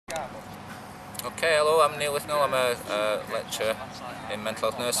Okay, hello, I'm Neil Withnell. I'm a lecturer in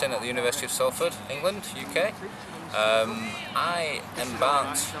mental health nursing at the University of Salford, England, UK. I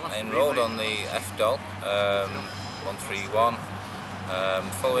enrolled on the FDOL 131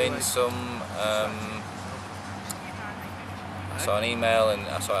 following I saw an email and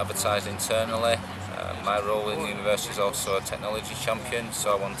I saw it advertised internally. My role in the university is also a technology champion,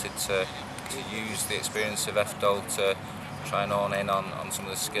 so I wanted to use the experience of FDOL to try and hone in on some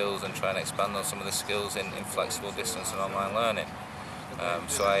of the skills and try and expand on some of the skills in flexible distance and online learning.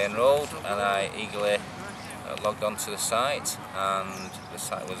 So I enrolled and I eagerly logged onto the site, and the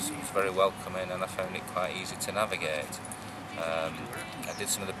site was very welcoming and I found it quite easy to navigate. I did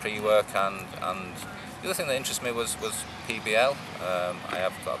some of the pre-work, and the other thing that interested me was PBL. I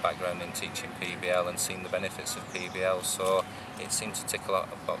have got a background in teaching PBL and seen the benefits of PBL, so it seemed to tick a lot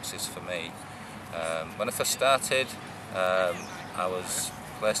of boxes for me. When I first started, I was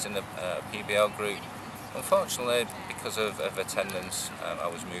placed in a PBL group. Unfortunately, because of attendance, I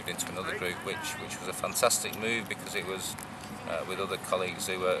was moved into another group, which was a fantastic move because it was with other colleagues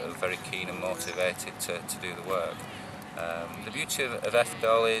who were very keen and motivated to do the work. The beauty of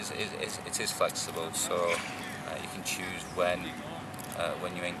FDOL is it is flexible, so you can choose when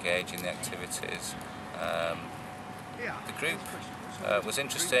you engage in the activities. The group was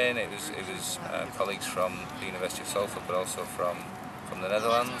interesting. It was colleagues from the University of Salford, but also from the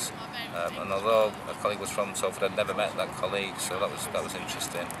Netherlands. And although a colleague was from Salford, I'd never met that colleague, so that was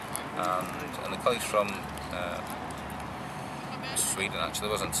interesting. And the colleagues from Sweden, actually,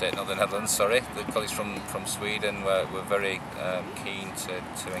 wasn't it? Not the Netherlands, sorry. The colleagues from Sweden were very keen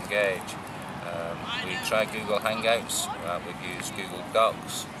to engage. We tried Google Hangouts, we've used Google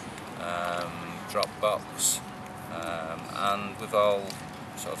Docs, Dropbox, and we've all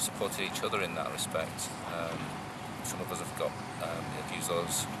sort of supported each other in that respect. Some of us have used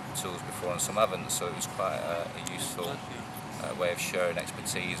those tools before and some haven't, so it was quite a useful way of sharing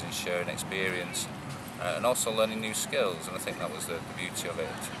expertise and sharing experience. And also learning new skills, and I think that was the beauty of it.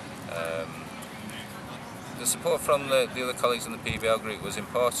 The support from the other colleagues in the PBL group was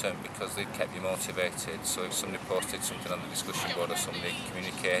important because they kept you motivated, so if somebody posted something on the discussion board or somebody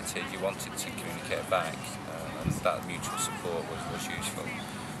communicated, you wanted to communicate back, and that mutual support was useful.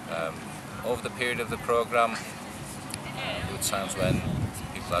 Over the period of the programme, there were times when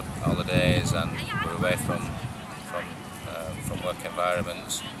people had holidays and were away from work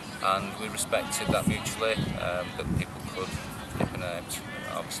environments, and we respected that mutually, that people could nip and out.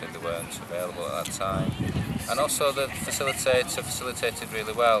 Obviously they weren't available at that time. And also the facilitator facilitated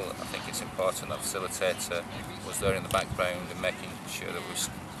really well. I think it's important that facilitator was there in the background and making sure that we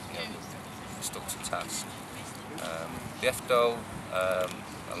stuck to task. The FDOL,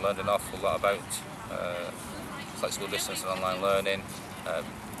 I learned an awful lot about flexible distance and online learning,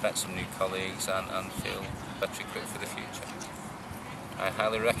 met some new colleagues and feel better equipped for the future. I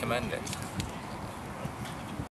highly recommend it.